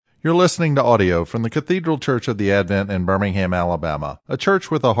You're listening to audio from the Cathedral Church of the Advent in Birmingham, Alabama, a church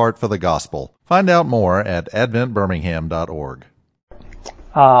with a heart for the gospel. Find out more at adventbirmingham.org.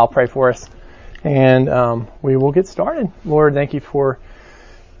 I'll pray for us, and we will get started. Lord, thank you for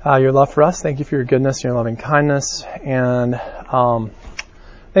your love for us. Thank you for your goodness, your loving kindness, and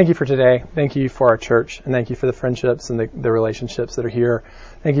thank you for today. Thank you for our church, and thank you for the friendships and the relationships that are here.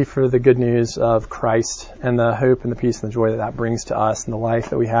 Thank you for the good news of Christ and the hope and the peace and the joy that brings to us and the life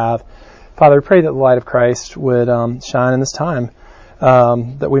that we have. Father, we pray that the light of Christ would shine in this time,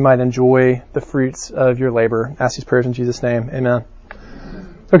 that we might enjoy the fruits of your labor. Ask these prayers in Jesus' name. Amen.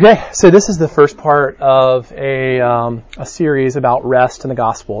 Okay, so this is the first part of a series about rest in the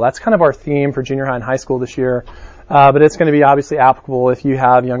gospel. That's kind of our theme for junior high and high school this year, but it's going to be obviously applicable if you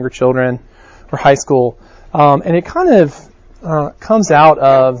have younger children or high school. And it kind of comes out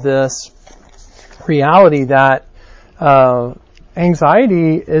of this reality that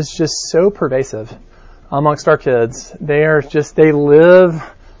anxiety is just so pervasive amongst our kids. They just live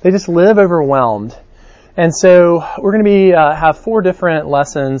overwhelmed. And so we're going to be have 4 different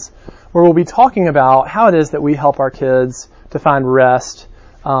lessons where we'll be talking about how it is that we help our kids to find rest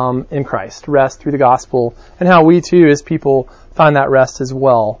in Christ, rest through the gospel, and how we too as people find that rest as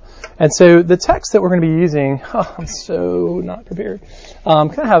well. And so the text that we're going to be using, I'm so not prepared.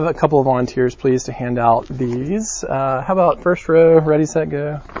 Can I have a couple of volunteers, please, to hand out these? How about first row, ready, set,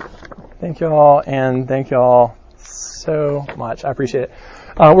 go? Thank you all, and thank you all so much. I appreciate it.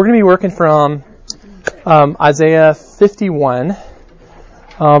 We're going to be working from Isaiah 51,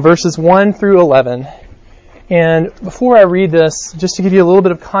 verses 1 through 11. And before I read this, just to give you a little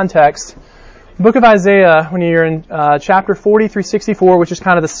bit of context, the book of Isaiah, when you're in chapter 40 through 64, which is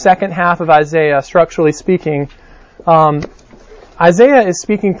kind of the second half of Isaiah, structurally speaking, Isaiah is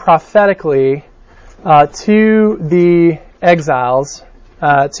speaking prophetically to the exiles,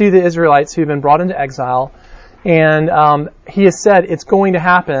 to the Israelites who've been brought into exile. And he has said it's going to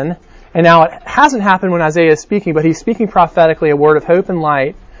happen. And now it hasn't happened when Isaiah is speaking, but he's speaking prophetically a word of hope and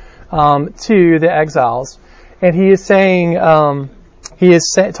light to the exiles. And he is saying,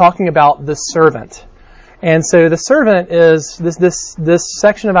 talking about the servant. And so the servant is this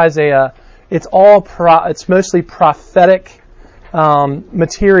section of Isaiah. It's mostly prophetic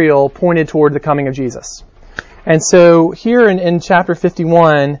material pointed toward the coming of Jesus. And so here in chapter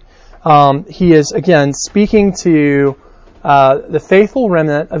 51, he is again speaking to the faithful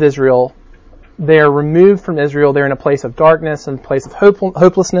remnant of Israel. They are removed from Israel. They're in a place of darkness and a place of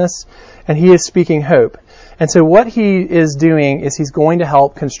hopelessness, and he is speaking hope. And so what he is doing is he's going to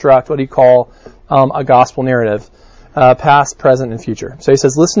help construct what he call a gospel narrative, past, present, and future. So he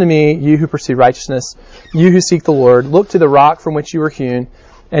says, "Listen to me, you who pursue righteousness, you who seek the Lord. Look to the rock from which you were hewn,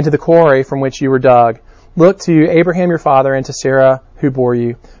 and to the quarry from which you were dug. Look to Abraham your father and to Sarah who bore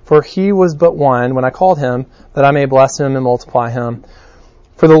you. For he was but one when I called him, that I may bless him and multiply him.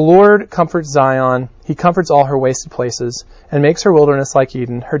 For the Lord comforts Zion, he comforts all her wasted places, and makes her wilderness like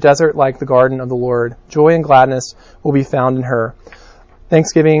Eden, her desert like the garden of the Lord. Joy and gladness will be found in her,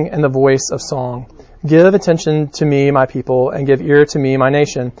 thanksgiving and the voice of song. Give attention to me, my people, and give ear to me, my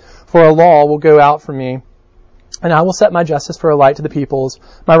nation. For a law will go out from me, and I will set my justice for a light to the peoples.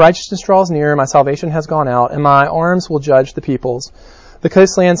 My righteousness draws near, my salvation has gone out, and my arms will judge the peoples. The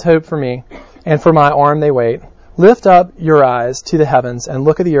coastlands hope for me, and for my arm they wait. Lift up your eyes to the heavens, and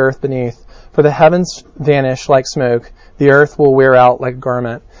look at the earth beneath. For the heavens vanish like smoke, the earth will wear out like a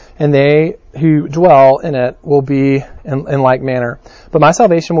garment, and they who dwell in it will be in like manner. But my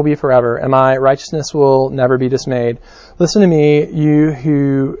salvation will be forever, and my righteousness will never be dismayed. Listen to me, you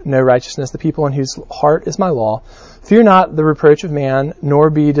who know righteousness, the people in whose heart is my law. Fear not the reproach of man, nor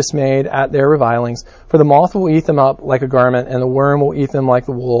be dismayed at their revilings. For the moth will eat them up like a garment, and the worm will eat them like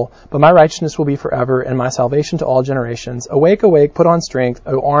the wool. But my righteousness will be forever, and my salvation to all generations. Awake, awake, put on strength,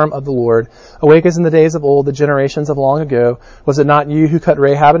 O arm of the Lord. Awake as in the days of old, the generations of long ago. Was it not you who cut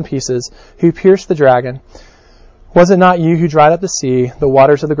Rahab in pieces, who pierced the dragon? Was it not you who dried up the sea, the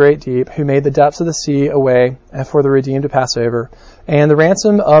waters of the great deep, who made the depths of the sea a way for the redeemed to pass over? And the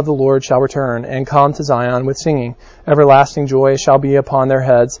ransom of the Lord shall return, and come to Zion with singing. Everlasting joy shall be upon their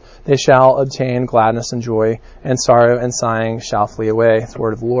heads. They shall obtain gladness and joy, and sorrow and sighing shall flee away. It's the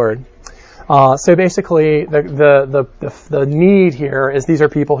word of the Lord. So basically, the need here is these are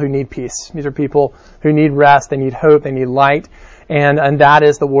people who need peace. These are people who need rest. They need hope. They need light. And that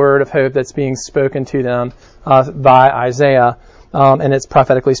is the word of hope that's being spoken to them by Isaiah, and it's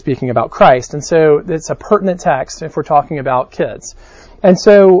prophetically speaking about Christ. And so it's a pertinent text if we're talking about kids. And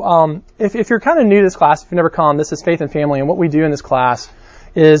so if you're kind of new to this class, if you've never come, this is Faith and Family, and what we do in this class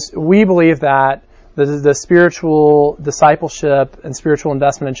is we believe that The spiritual discipleship and spiritual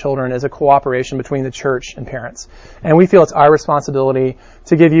investment in children is a cooperation between the church and parents. And we feel it's our responsibility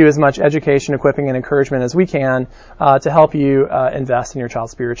to give you as much education, equipping, and encouragement as we can to help you invest in your child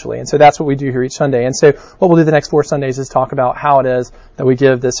spiritually. And so that's what we do here each Sunday. And so what we'll do the next 4 Sundays is talk about how it is that we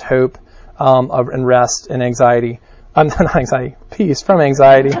give this hope and rest and anxiety, not anxiety, peace from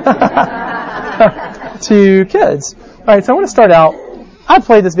anxiety to kids. All right, so I want to start out. I've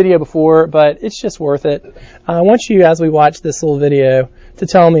played this video before, but it's just worth it. I want you, as we watch this little video, to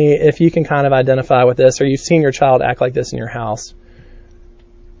tell me if you can kind of identify with this or you've seen your child act like this in your house.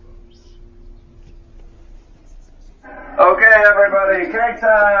 Okay, everybody, cake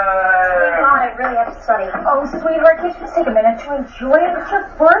time! God, I really have to study. Oh, sweetheart, can't you just take a minute to enjoy it? It's your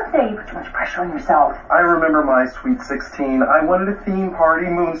birthday. You put too much pressure on yourself. I remember my Sweet 16. I wanted a theme party.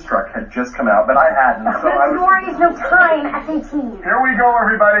 Moonstruck had just come out, but I hadn't, so I was... Stories, no time, SAT. Here we go,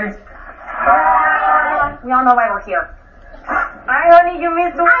 everybody. We all know why we're here. Hi, honey, you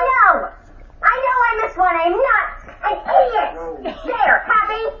missed one. I missed one. I'm not an idiot. There,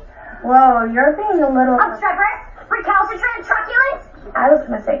 happy? Whoa, you're being a little... Obstreperous? Recalcitrant? Truculent? I was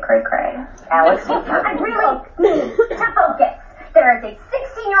going to say cray-cray. Alex? I really need to focus. There is a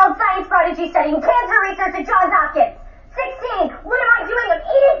 16-year-old science prodigy studying cancer research at Johns Hopkins. 16! What am I doing? I'm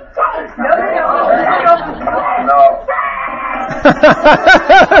eating cake! No.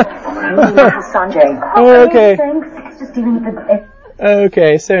 Sanjay. Okay. Thanks. Just dealing with it.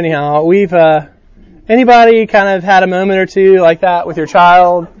 Okay, so anyhow, we've, anybody kind of had a moment or two like that with your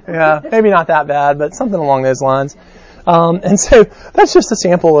child? Yeah, maybe not that bad, but something along those lines. And so that's just a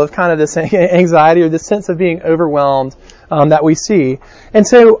sample of kind of this anxiety or this sense of being overwhelmed that we see. And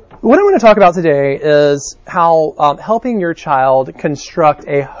so what I want to talk about today is how helping your child construct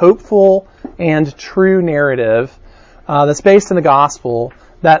a hopeful and true narrative that's based in the gospel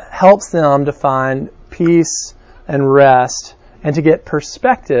that helps them to find peace and rest and to get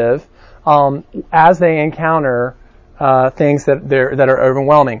perspective as they encounter things that are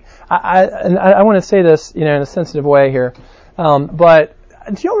overwhelming. I want to say this, in a sensitive way here, but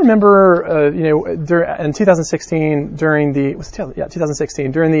do you all remember, in 2016 during the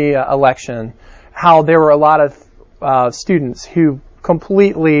 2016 during the election, how there were a lot of students who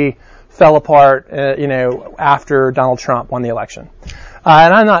completely fell apart, after Donald Trump won the election.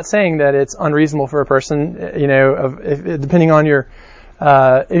 And I'm not saying that it's unreasonable for a person, depending on your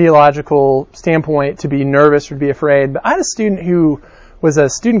ideological standpoint, to be nervous or to be afraid. But I had a student who was a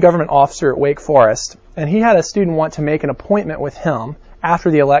student government officer at Wake Forest, and he had a student want to make an appointment with him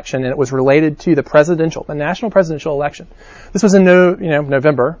after the election, and it was related to the national presidential election. This was in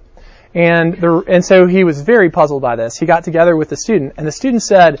November, and so he was very puzzled by this. He got together with the student, and the student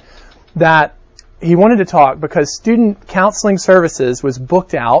said that he wanted to talk because student counseling services was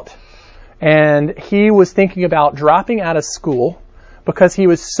booked out, and he was thinking about dropping out of school because he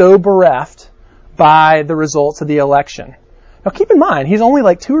was so bereft by the results of the election. Now keep in mind, he's only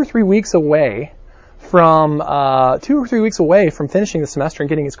like 2 or 3 weeks away from finishing the semester and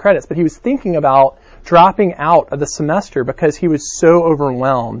getting his credits, but he was thinking about dropping out of the semester because he was so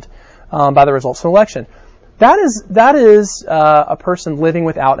overwhelmed by the results of the election. That is a person living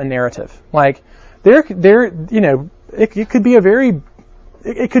without a narrative. Like it could be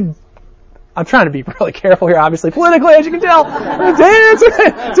I'm trying to be really careful here, obviously, politically, as you can tell. Dancing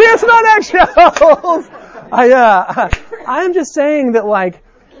on eggshells. I'm just saying that,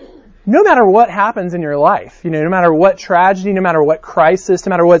 no matter what happens in your life, no matter what tragedy, no matter what crisis,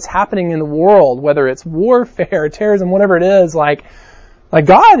 no matter what's happening in the world, whether it's warfare, terrorism, whatever it is,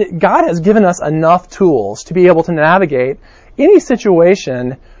 God has given us enough tools to be able to navigate any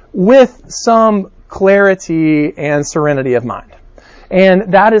situation with some clarity and serenity of mind.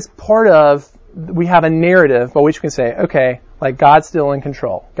 And that is part of, we have a narrative by which we can say, okay, God's still in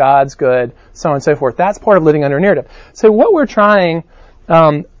control. God's good, so on and so forth. That's part of living under a narrative. So what we're trying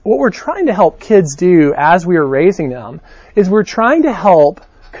to help kids do as we are raising them is we're trying to help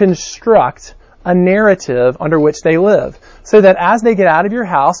construct a narrative under which they live, so that as they get out of your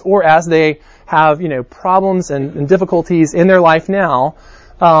house or as they have, problems and difficulties in their life now,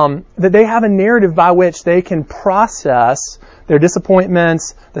 that they have a narrative by which they can process their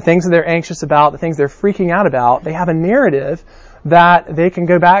disappointments, the things that they're anxious about, the things they're freaking out about. They have a narrative that they can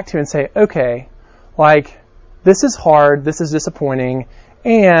go back to and say, okay, this is hard, this is disappointing,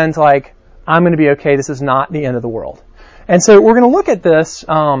 and I'm going to be okay, this is not the end of the world. And so we're going to look at this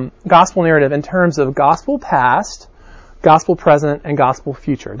gospel narrative in terms of gospel past, gospel present, and gospel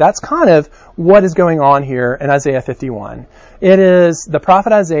future. That's kind of what is going on here in Isaiah 51. It is the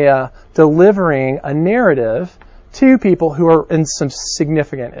prophet Isaiah delivering a narrative two people who are in some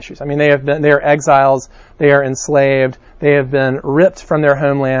significant issues. I mean, they are exiles, they are enslaved, they have been ripped from their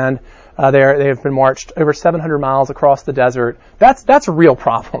homeland, they have been marched over 700 miles across the desert. That's a real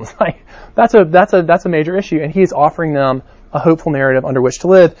problem. Like, that's a major issue, and he's offering them a hopeful narrative under which to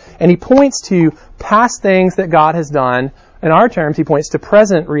live. And he points to past things that God has done. In our terms, he points to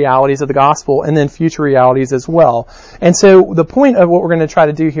present realities of the gospel and then future realities as well. And so the point of what we're going to try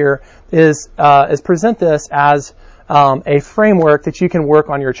to do here is present this as a framework that you can work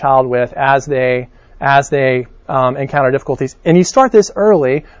on your child with as they encounter difficulties. And you start this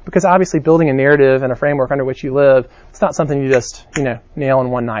early because obviously building a narrative and a framework under which you live, it's not something you just, nail in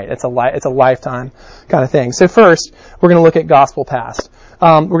one night. It's a lifetime kind of thing. So first, we're going to look at gospel past.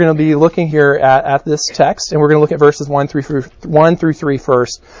 We're going to be looking here at this text, and we're going to look at verses 1 through 3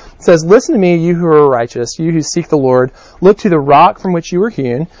 first. It says, "Listen to me, you who are righteous, you who seek the Lord. Look to the rock from which you were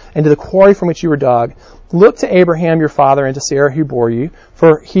hewn, and to the quarry from which you were dug. Look to Abraham your father and to Sarah who bore you,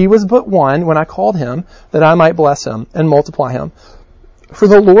 for he was but one when I called him, that I might bless him and multiply him. For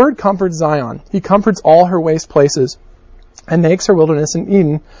the Lord comforts Zion. He comforts all her waste places, and makes her wilderness in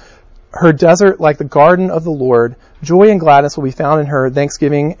Eden, her desert like the garden of the Lord. Joy and gladness will be found in her,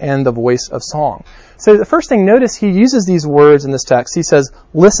 thanksgiving and the voice of song." So the first thing, notice he uses these words in this text. He says,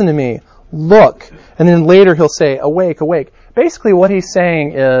 "Listen to me, look," and then later he'll say, "Awake, awake." Basically what he's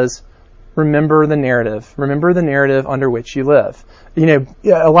saying is, remember the narrative. Remember the narrative under which you live.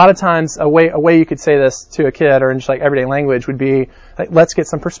 A lot of times a way you could say this to a kid or in just like everyday language would be like, let's get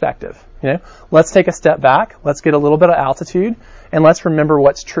some perspective. Let's take a step back. Let's get a little bit of altitude and let's remember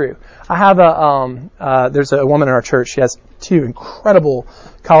what's true. I have there's a woman in our church. She has two incredible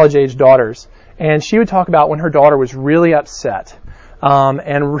college-age daughters, and she would talk about when her daughter was really upset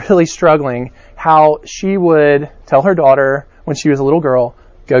and really struggling, how she would tell her daughter when she was a little girl,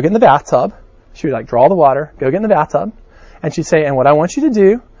 go get in the bathtub. She would draw the water, go get in the bathtub. And she'd say, and what I want you to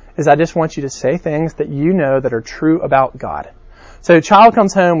do is I just want you to say things that you know that are true about God. So a child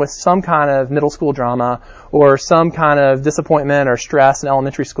comes home with some kind of middle school drama or some kind of disappointment or stress in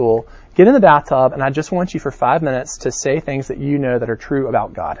elementary school. Get in the bathtub, and I just want you for 5 minutes to say things that you know that are true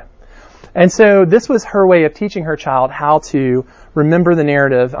about God. And so this was her way of teaching her child how to remember the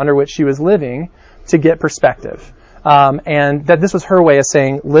narrative under which she was living to get perspective. And that this was her way of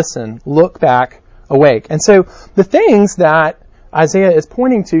saying, listen, look back, awake. And so the things that Isaiah is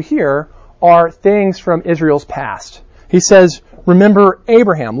pointing to here are things from Israel's past. He says, remember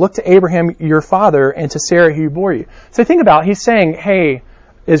Abraham. Look to Abraham, your father, and to Sarah who bore you. So think about it. He's saying, hey,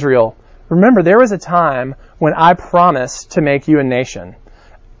 Israel, remember there was a time when I promised to make you a nation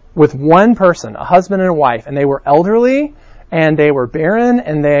with one person, a husband and a wife, and they were elderly and they were barren,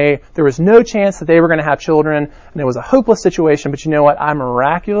 and there was no chance that they were going to have children, and it was a hopeless situation. But you know what? I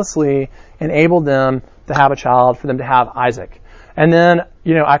miraculously enabled them to have a child, for them to have Isaac. And then,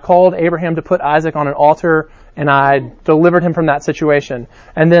 I called Abraham to put Isaac on an altar, and I delivered him from that situation.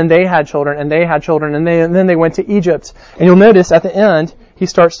 And then they had children, and they had children, and then they went to Egypt. And you'll notice at the end, he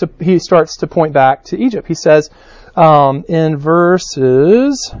starts to point back to Egypt. He says in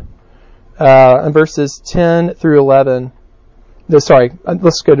verses 10 through 11. Let's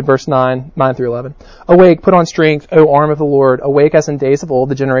go to verse 9 through 11. Awake, put on strength, O arm of the Lord. Awake as in days of old,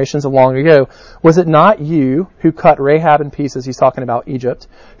 the generations of long ago. Was it not you who cut Rahab in pieces? He's talking about Egypt.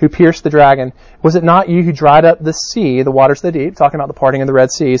 Who pierced the dragon? Was it not you who dried up the sea, the waters of the deep? Talking about the parting of the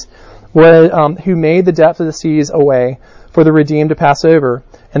Red Seas. Who made the depth of the seas a way for the redeemed to pass over?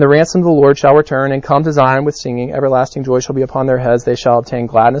 And the ransom of the Lord shall return and come to Zion with singing. Everlasting joy shall be upon their heads. They shall obtain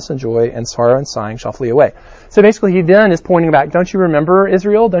gladness and joy, and sorrow and sighing shall flee away. So basically he then is pointing back, don't you remember,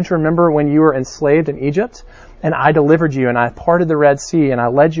 Israel? Don't you remember when you were enslaved in Egypt? And I delivered you, and I parted the Red Sea, and I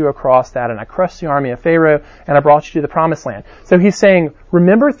led you across that, and I crushed the army of Pharaoh, and I brought you to the promised land. So he's saying,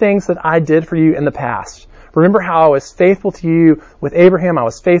 remember things that I did for you in the past. Remember how I was faithful to you with Abraham. I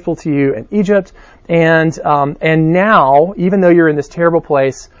was faithful to you in Egypt. And now, even though you're in this terrible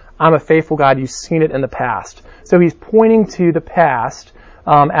place, I'm a faithful God. You've seen it in the past. So he's pointing to the past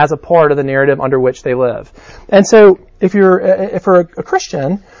as a part of the narrative under which they live. And so if you're a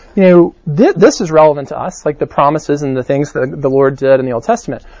Christian, this is relevant to us, like the promises and the things that the Lord did in the Old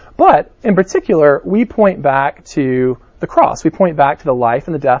Testament. But in particular, we point back to the cross. We point back to the life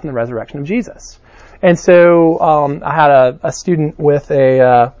and the death and the resurrection of Jesus. And so I had a student with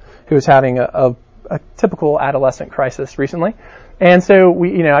who was having a typical adolescent crisis recently. And so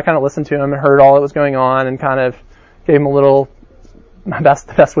I kind of listened to him and heard all that was going on and kind of gave him the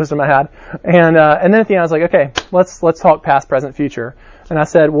best wisdom I had. And then at the end I was like, okay, let's talk past, present, future. And I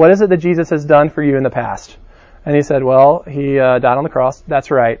said, what is it that Jesus has done for you in the past? And he said, well, he died on the cross.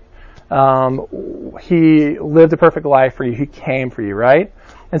 That's right. He lived a perfect life for you. He came for you, right?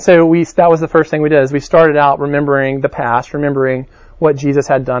 And so that was the first thing we did, is we started out remembering the past, remembering what Jesus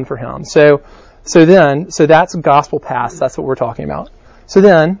had done for him. So that's gospel past. That's what we're talking about. So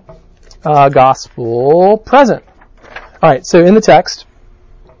then, gospel present. All right. So in the text,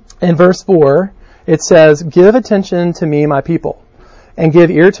 in verse 4, it says, "Give attention to me, my people, and give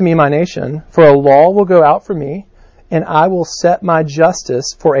ear to me, my nation, for a law will go out from me, and I will set my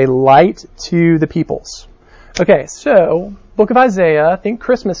justice for a light to the peoples." Okay, so book of Isaiah, think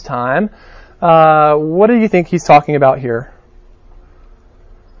Christmas time. What do you think he's talking about here?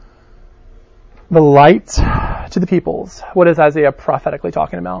 The light to the peoples. What is Isaiah prophetically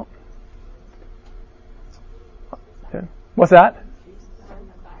talking about? Okay. What's that?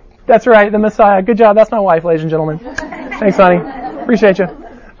 That's right, the Messiah. Good job. That's my wife, ladies and gentlemen. Thanks, honey. Appreciate you.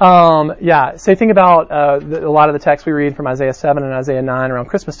 So think about a lot of the text we read from Isaiah 7 and Isaiah 9 around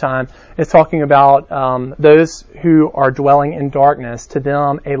Christmas time is talking about those who are dwelling in darkness. To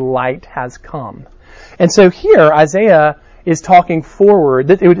them, a light has come. And so here, Isaiah is talking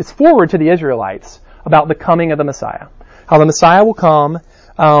forward. It's forward to the Israelites about the coming of the Messiah, how the Messiah will come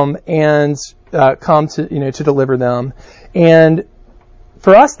and come to deliver them. And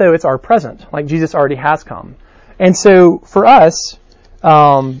for us, though, it's our present. Like Jesus already has come. And so for us,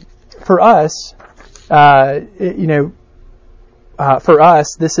 this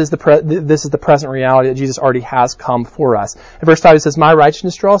is the present reality that Jesus already has come for us. In verse 5 it says, "My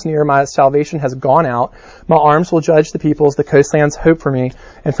righteousness draws near, my salvation has gone out. My arms will judge the peoples, the coastlands hope for me,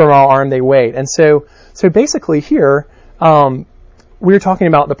 and for my arm they wait." And so basically here, we're talking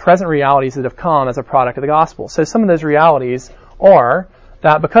about the present realities that have come as a product of the gospel. So some of those realities are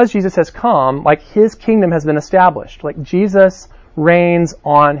that because Jesus has come, like his kingdom has been established. Like Jesus reigns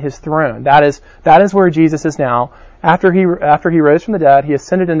on his throne. That is where Jesus is now. After he rose from the dead, he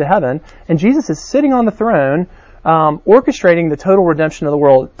ascended into heaven, and Jesus is sitting on the throne, orchestrating the total redemption of the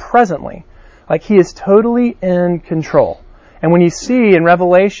world presently. Like he is totally in control. And when you see in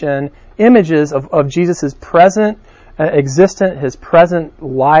Revelation images of Jesus' present existence, his present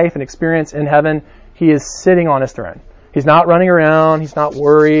life and experience in heaven, he is sitting on his throne. He's not running around. He's not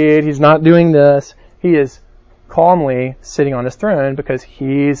worried. He's not doing this. He is calmly sitting on his throne because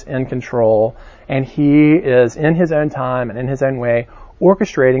he's in control, and he is in his own time and in his own way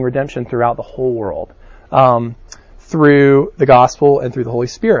orchestrating redemption throughout the whole world through the gospel and through the Holy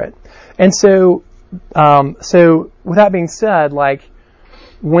Spirit. And so with that being said, like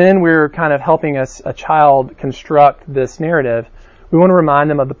when we're kind of helping a child construct this narrative, we want to remind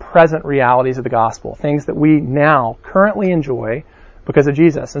them of the present realities of the gospel, things that we now currently enjoy because of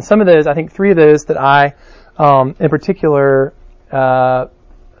Jesus. And some of those, I think 3 of those that I in particular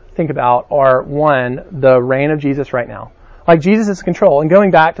think about are, 1, the reign of Jesus right now. Like Jesus is in control. And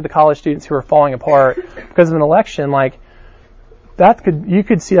going back to the college students who are falling apart because of an election, like you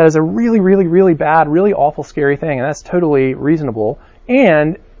could see that as a really, really, really bad, really awful, scary thing, and that's totally reasonable.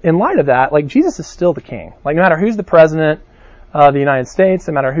 And in light of that, like Jesus is still the king. Like no matter who's the president of the United States,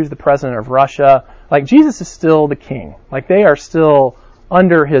 no matter who's the president of Russia, like Jesus is still the king. Like they are still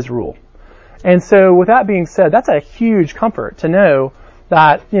under his rule. And so with that being said, that's a huge comfort to know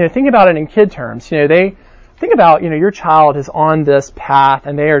that, think about it in kid terms. They think about, your child is on this path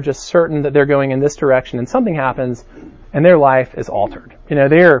and they are just certain that they're going in this direction, and something happens and their life is altered.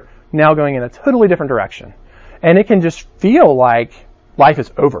 They're now going in a totally different direction. And it can just feel like life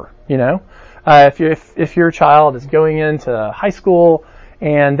is over, If your child is going into high school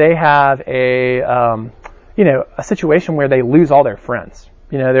and they have a situation where they lose all their friends.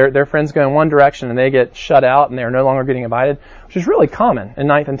 Their friends go in one direction and they get shut out and they're no longer getting invited, which is really common in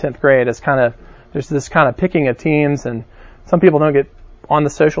 9th and 10th grade. There's this kind of picking of teams, and some people don't get on the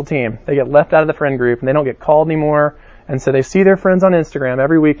social team. They get left out of the friend group and they don't get called anymore. And so they see their friends on Instagram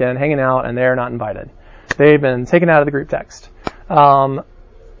every weekend hanging out and they're not invited. They've been taken out of the group text.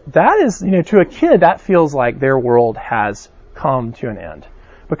 That is, to a kid, that feels like their world has come to an end.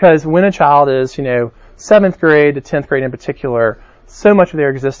 Because when a child is, 7th grade to 10th grade in particular, so much of their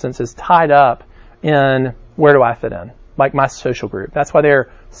existence is tied up in where do I fit in, like my social group. That's why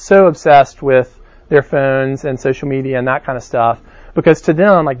they're so obsessed with their phones and social media and that kind of stuff, because to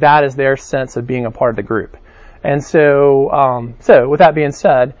them, like that is their sense of being a part of the group. And so with that being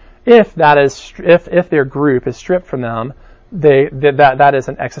said, if their group is stripped from them, that is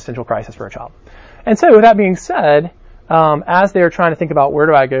an existential crisis for a child. And so with that being said, as they're trying to think about where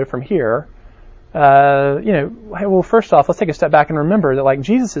do I go from here, well, first off, let's take a step back and remember that like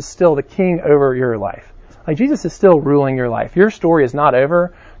Jesus is still the king over your life. Like Jesus is still ruling your life. Your story is not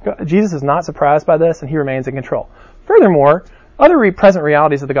over. Jesus is not surprised by this, and he remains in control. Furthermore, other present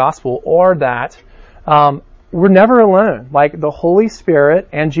realities of the gospel are that we're never alone. Like the Holy Spirit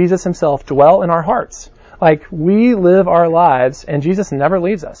and Jesus himself dwell in our hearts. Like we live our lives and Jesus never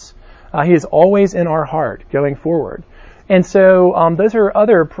leaves us. He is always in our heart going forward. And so those are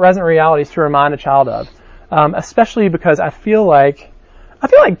other present realities to remind a child of, especially because I feel like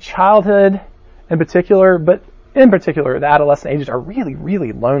childhood in particular, but in particular the adolescent ages are really,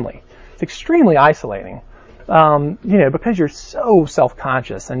 really lonely. It's extremely isolating, because you're so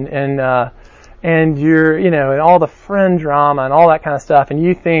self-conscious and you're, and all the friend drama and all that kind of stuff, and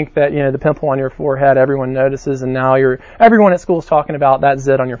you think that, the pimple on your forehead everyone notices, and now everyone at school is talking about that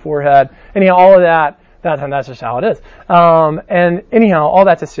zit on your forehead, and all of that's just how it is. And anyhow, all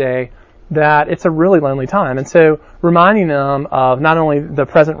that to say that it's a really lonely time, and so reminding them of not only the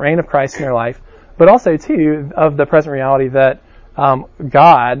present reign of Christ in their life, but also too of the present reality that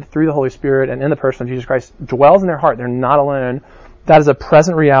God, through the Holy Spirit and in the person of Jesus Christ, dwells in their heart. They're not alone. That is a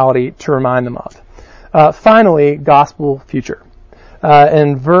present reality to remind them of. Finally, gospel future.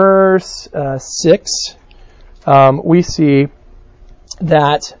 In verse 6, we see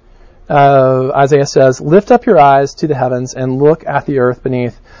that Isaiah says, "Lift up your eyes to the heavens and look at the earth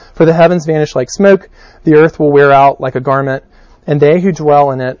beneath. For the heavens vanish like smoke, the earth will wear out like a garment, and they who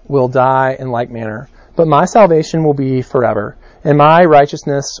dwell in it will die in like manner. But my salvation will be forever, and my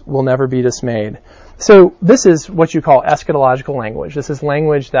righteousness will never be dismayed." So this is what you call eschatological language. This is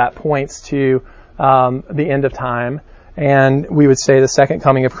language that points to the end of time, and we would say the second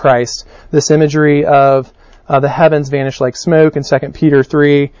coming of Christ. This imagery of the heavens vanish like smoke. In 2 Peter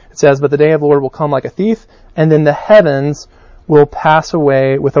 3, it says, "But the day of the Lord will come like a thief, and then the heavens will pass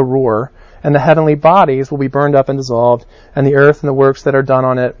away with a roar, and the heavenly bodies will be burned up and dissolved, and the earth and the works that are done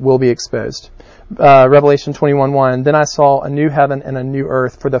on it will be exposed." Revelation 21:1, "Then I saw a new heaven and a new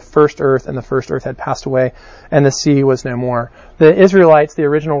earth, for the first earth and the first earth had passed away, and the sea was no more." The Israelites, the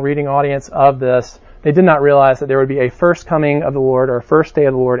original reading audience of this, they did not realize that there would be a first coming of the Lord, or a first day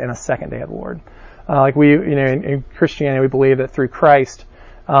of the Lord, and a second day of the Lord. Like we, in Christianity, we believe that through Christ,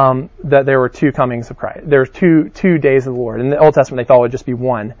 that there were two comings of Christ. There's two days of the Lord. In the Old Testament, they thought it would just be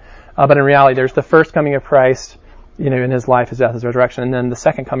one. But in reality, there's the first coming of Christ, in his life, his death, his resurrection, and then the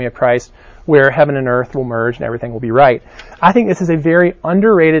second coming of Christ, where heaven and earth will merge and everything will be right. I think this is a very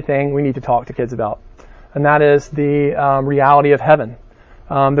underrated thing we need to talk to kids about, and that is the reality of heaven,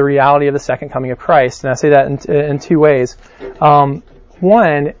 the reality of the second coming of Christ. And I say that in two ways.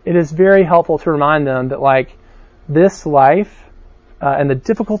 One, it is very helpful to remind them that, like, this life and the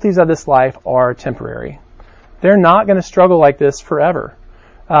difficulties of this life are temporary. They're not going to struggle like this forever.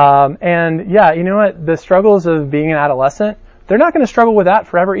 And yeah, you know what? The struggles of being an adolescent, they're not going to struggle with that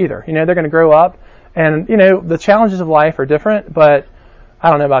forever either. They're going to grow up, and the challenges of life are different. But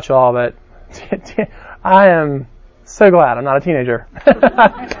I don't know about y'all, but I am so glad I'm not a teenager.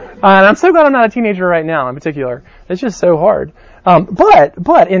 And I'm so glad I'm not a teenager right now in particular. It's just so hard.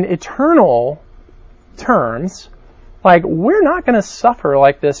 But in eternal terms, like, we're not going to suffer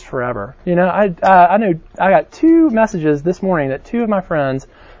like this forever. I know I got 2 messages this morning that 2 of my friends,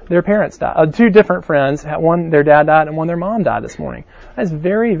 their parents died. 2 different friends, one their dad died and one their mom died this morning. That's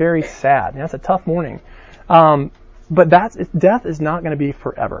very, very sad. That's a tough morning. But death is not going to be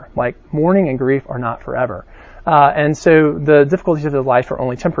forever. Like, mourning and grief are not forever. And so the difficulties of the life are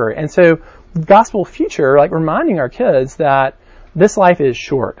only temporary. And so gospel future, like reminding our kids that this life is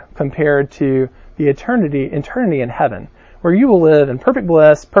short compared to the eternity in heaven, where you will live in perfect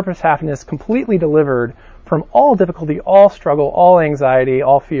bliss, perfect happiness, completely delivered from all difficulty, all struggle, all anxiety,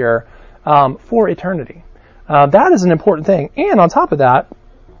 all fear, for eternity. That is an important thing. And on top of that,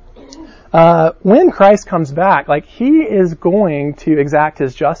 when Christ comes back, like, he is going to exact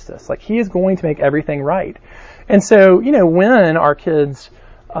his justice. Like, he is going to make everything right. And so, when our kids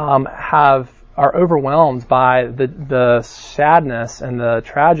are overwhelmed by the sadness and the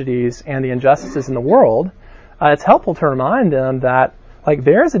tragedies and the injustices in the world, it's helpful to remind them that, like,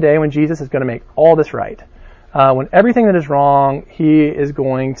 there is a day when Jesus is going to make all this right. When everything that is wrong, he is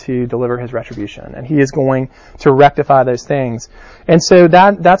going to deliver his retribution, and he is going to rectify those things. And so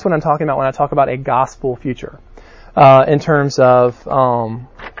that's what I'm talking about when I talk about a gospel future, in terms of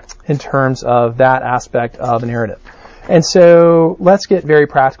that aspect of a narrative. And so let's get very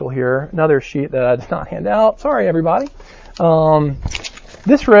practical here. Another sheet that I did not hand out. Sorry, everybody.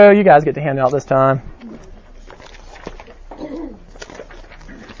 This row, you guys get to hand out this time.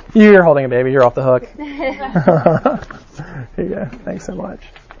 You're holding a baby. You're off the hook. Here you go. Thanks so much.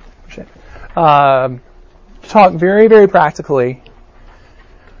 Appreciate it. Talk very, very practically.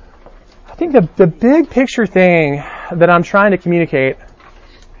 I think the big picture thing that I'm trying to communicate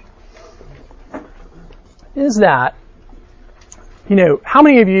is that how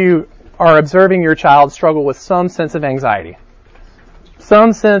many of you are observing your child struggle with some sense of anxiety?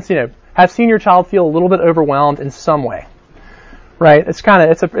 Some sense, have seen your child feel a little bit overwhelmed in some way, right? It's a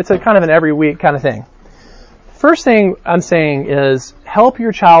kind of an every week kind of thing. First thing I'm saying is help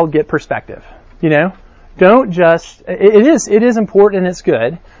your child get perspective. Don't just, it is important and it's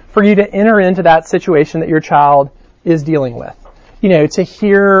good for you to enter into that situation that your child is dealing with. To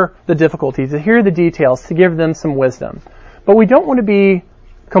hear the difficulties, to hear the details, to give them some wisdom. But we don't want to be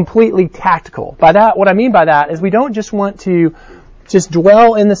completely tactical. By that, what I mean by that is we don't just want to just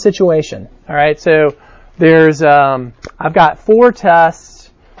dwell in the situation. All right, so there's, I've got 4 tests,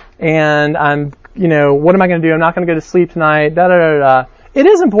 and I'm, what am I going to do? I'm not going to go to sleep tonight. It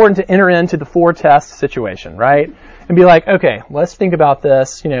is important to enter into the 4 test situation, right? And be like, okay, let's think about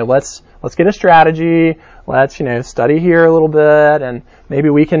this. Let's get a strategy. Let's, study here a little bit, and maybe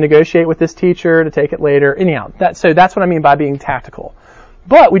we can negotiate with this teacher to take it later. Anyhow, that's what I mean by being tactical.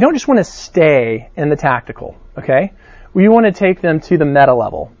 But we don't just want to stay in the tactical, okay? We want to take them to the meta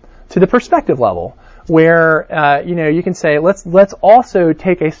level, to the perspective level, where you can say, let's also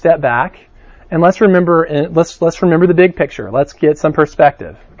take a step back, and let's remember the big picture. Let's get some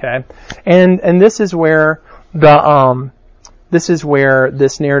perspective, okay? And this is where this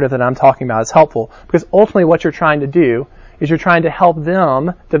narrative that I'm talking about is helpful, because ultimately what you're trying to do is you're trying to help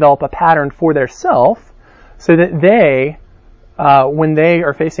them develop a pattern for themselves, so that they, when they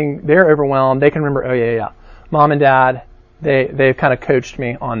are facing their overwhelm, they can remember, oh yeah, Mom and Dad, they've kind of coached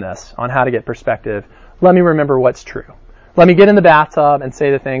me on this, on how to get perspective. Let me remember what's true. Let me get in the bathtub and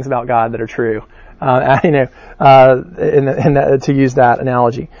say the things about God that are true. To use that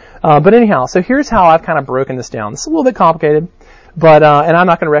analogy. But anyhow, so here's how I've kind of broken this down. It's a little bit complicated, but and I'm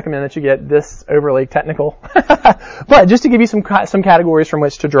not going to recommend that you get this overly technical. But just to give you some categories from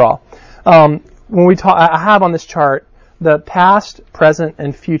which to draw. When we talk, I have on this chart the past, present,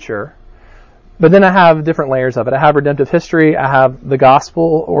 and future. But then I have different layers of it. I have redemptive history, I have the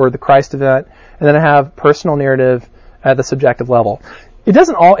gospel or the Christ event, and then I have personal narrative at the subjective level. It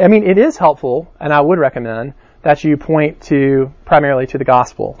is helpful, and I would recommend that you point primarily to the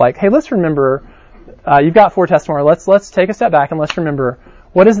gospel. Like, hey, let's remember, you've got 4 tests tomorrow. Let's take a step back and let's remember,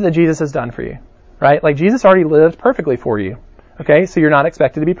 what is it that Jesus has done for you? Right? Like, Jesus already lived perfectly for you. Okay? So you're not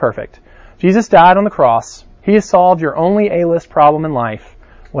expected to be perfect. Jesus died on the cross. He has solved your only A-list problem in life.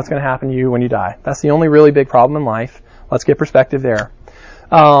 What's going to happen to you when you die? That's the only really big problem in life. Let's get perspective there.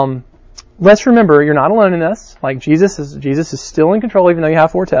 Let's remember you're not alone in this. Like, Jesus is still in control even though you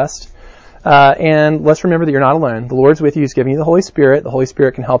have 4 tests. And let's remember that you're not alone. The Lord's with you. He's giving you the Holy Spirit. The Holy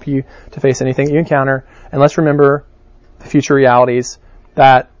Spirit can help you to face anything that you encounter. And let's remember the future realities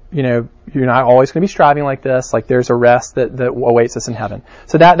that, you're not always going to be striving like this. Like, there's a rest that awaits us in heaven.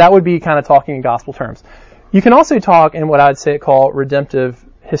 So that would be kind of talking in gospel terms. You can also talk in what I would call redemptive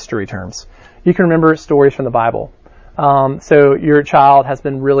history terms. You can remember stories from the Bible. So your child has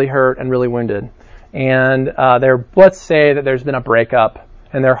been really hurt and really wounded, and let's say that there's been a breakup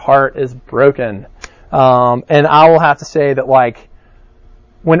and their heart is broken. And I will have to say that, like,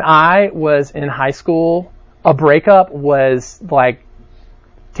 when I was in high school, a breakup was like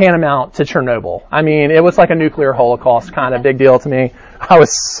tantamount to Chernobyl. I mean, it was like a nuclear holocaust kind of big deal to me. I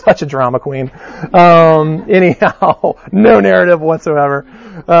was such a drama queen. Anyhow, no narrative whatsoever.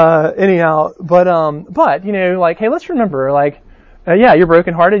 But like, hey, let's remember, like, you're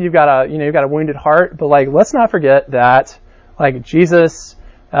brokenhearted. You've got a wounded heart, but like, let's not forget that, like, Jesus,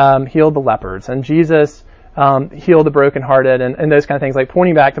 healed the lepers, and Jesus, healed the brokenhearted, and those kind of things, like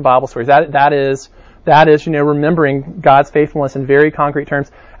pointing back to Bible stories. That is, remembering God's faithfulness in very concrete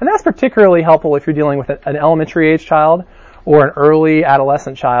terms. And that's particularly helpful if you're dealing with an elementary age child or an early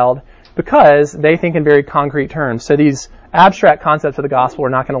adolescent child, because they think in very concrete terms. So these abstract concepts of the gospel are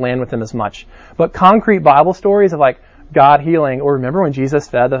not going to land with them as much. But concrete Bible stories of, like, God healing, or remember when Jesus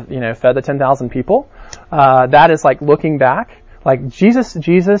fed the 10,000 people? That is like looking back. Like, Jesus,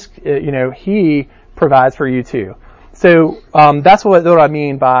 He provides for you too. So that's what I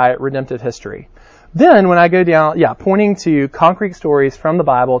mean by redemptive history. Then when I go down, pointing to concrete stories from the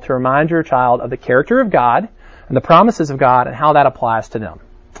Bible to remind your child of the character of God and the promises of God and how that applies to them.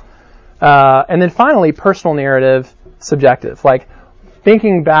 And then finally, personal narrative, subjective. Like,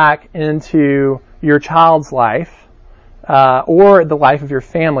 thinking back into your child's life, or the life of your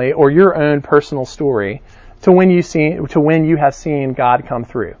family, or your own personal story, to when you have seen God come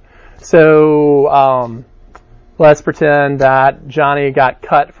through. So, let's pretend that Johnny got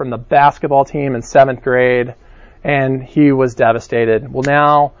cut from the basketball team in 7th grade, and he was devastated. Well,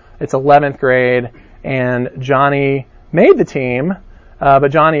 now it's 11th grade, and Johnny made the team, but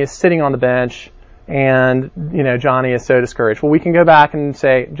Johnny is sitting on the bench, and, Johnny is so discouraged. Well, we can go back and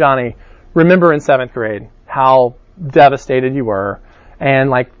say, Johnny, remember in 7th grade how devastated you were,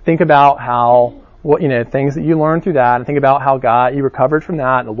 and think about how, things that you learned through that, and think about how you recovered from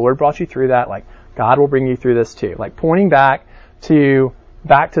that, and the Lord brought you through that. God will bring you through this too. Pointing back to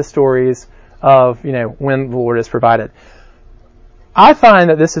stories of, when the Lord has provided. I find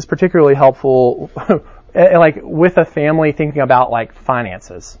that this is particularly helpful, with a family thinking about,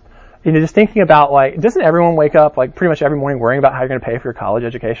 finances. Just thinking about, doesn't everyone wake up, pretty much every morning worrying about how you're going to pay for your college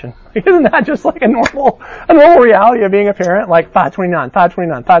education? Isn't that just, a normal reality of being a parent? 529.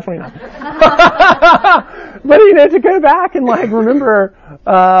 But, to go back and, remember,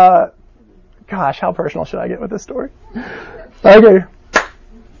 gosh, how personal should I get with this story? Okay.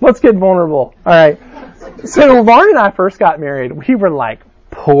 Let's get vulnerable. All right. So Lauren and I first got married. We were,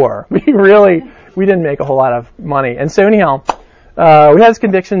 poor. We didn't make a whole lot of money. And so anyhow, we had this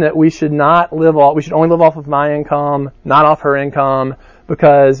conviction that we should only live off of my income, not off her income,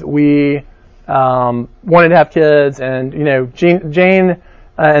 because we wanted to have kids. And Jane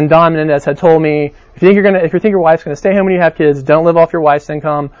and Don Menendez had told me, if you think your wife's going to stay home when you have kids, don't live off your wife's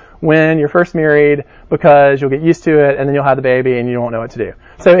income when you're first married, because you'll get used to it and then you'll have the baby and you won't know what to do.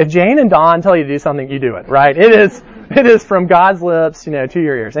 So if Jane and Don tell you to do something, you do it, right? It is from God's lips, to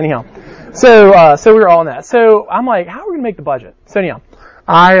your ears. Anyhow, so we were all in that. So I'm like, how are we going to make the budget? So anyhow,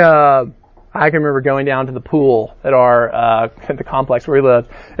 I can remember going down to the pool at at the complex where we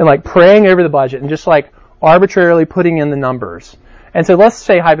lived, and praying over the budget and just arbitrarily putting in the numbers. And so let's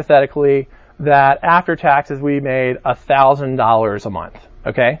say hypothetically that after taxes we made $1,000 a month.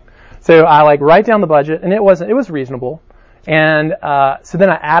 Okay, so I write down the budget, and it was reasonable. And so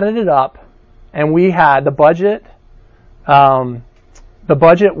then I added it up, and we had the budget. The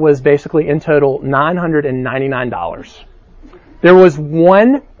budget was basically in total $999. There was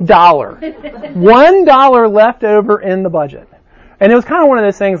 $1 left over in the budget, and it was kind of one of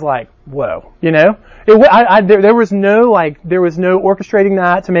those things whoa, there was no orchestrating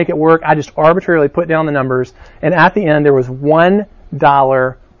that to make it work. I just arbitrarily put down the numbers, and at the end there was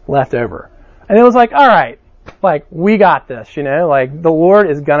 $1 left over, and it was all right, we got this, the Lord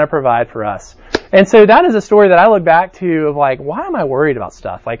is gonna provide for us. And so that is a story that I look back to of why am I worried about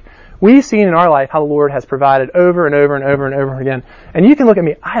stuff? We've seen in our life how the Lord has provided over and over and over and over again. And you can look at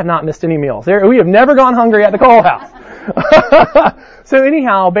me, I have not missed any meals. We have never gone hungry at the Cole House. So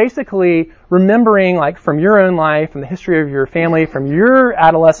anyhow, basically remembering from your own life, from the history of your family, from your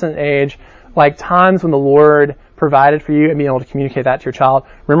adolescent age, times when the Lord provided for you and being able to communicate that to your child,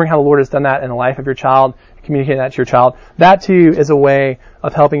 remembering how the Lord has done that in the life of your child, communicating that to your child. That too is a way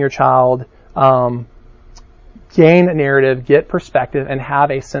of helping your child gain a narrative, get perspective, and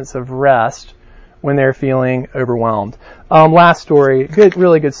have a sense of rest when they're feeling overwhelmed. Last story,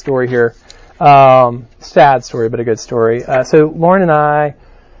 really good story here. Sad story, but a good story. So Lauren and I,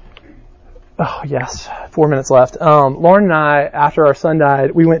 4 minutes left. Lauren and I, after our son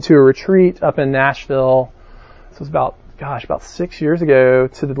died, we went to a retreat up in Nashville. This was about 6 years ago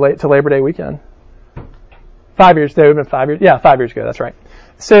to Labor Day weekend. 5 years. They would have been 5 years. Yeah, 5 years ago. That's right.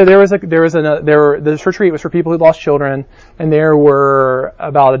 So this retreat was for people who lost children, and there were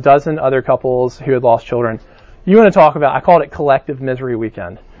about a dozen other couples who had lost children. You want to talk about? I called it collective misery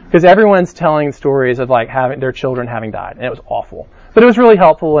weekend, because everyone's telling stories of having their children having died, and it was awful. But it was really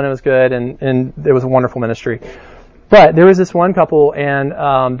helpful, and it was good, and it was a wonderful ministry. But there was this one couple,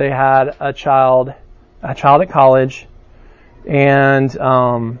 and they had a child at college, and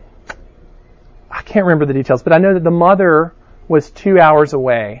I can't remember the details, but I know that the mother was 2 hours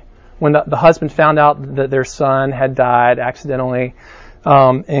away when the husband found out that their son had died accidentally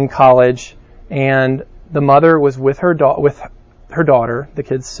in college, and the mother was with her daughter, the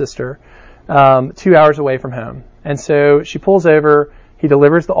kid's sister, 2 hours away from home. And so she pulls over, he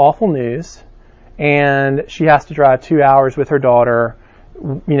delivers the awful news, and she has to drive 2 hours with her daughter,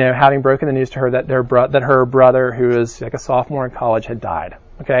 having broken the news to her that her brother, who is a sophomore in college, had died.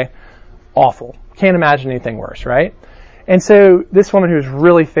 Okay? Awful. Can't imagine anything worse, right? And so this woman, who's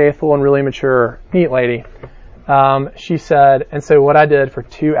really faithful and really mature, neat lady, she said, and so what I did for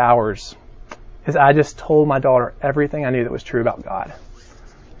 2 hours is I just told my daughter everything I knew that was true about God.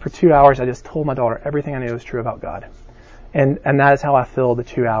 For 2 hours, I just told my daughter everything I knew was true about God. And that is how I filled the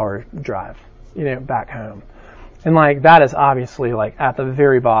 2 hour drive, back home. And that is obviously at the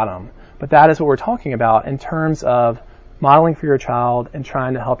very bottom. But that is what we're talking about in terms of modeling for your child and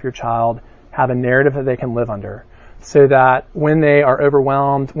trying to help your child have a narrative that they can live under, so that when they are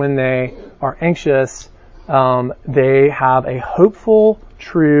overwhelmed, when they are anxious, they have a hopeful,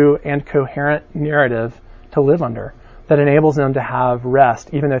 true, and coherent narrative to live under that enables them to have rest,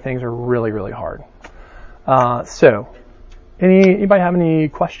 even though things are really, really hard. So, anybody have any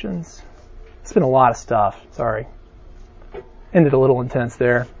questions? It's been a lot of stuff. Sorry. Ended a little intense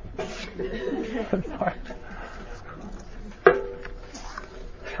there. Sorry.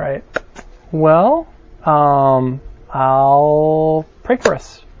 Right. Well, I'll pray for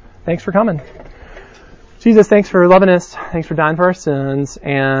us. Thanks for coming. Jesus, thanks for loving us. Thanks for dying for our sins.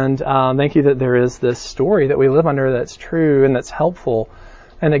 And thank you that there is this story that we live under that's true and that's helpful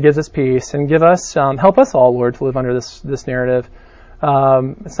and that gives us peace. And give us, help us all, Lord, to live under this narrative.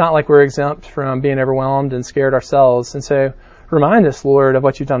 It's not like we're exempt from being overwhelmed and scared ourselves. And so remind us, Lord, of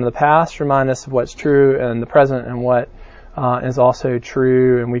what you've done in the past. Remind us of what's true in the present and what is also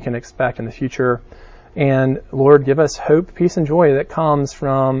true and we can expect in the future. And Lord, give us hope, peace, and joy that comes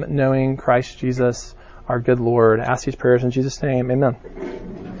from knowing Christ Jesus, our good Lord. I ask these prayers in Jesus' name. Amen.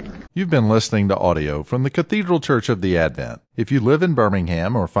 You've been listening to audio from the Cathedral Church of the Advent. If you live in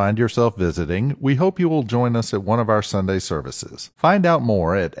Birmingham or find yourself visiting, we hope you will join us at one of our Sunday services. Find out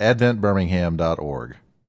more at adventbirmingham.org.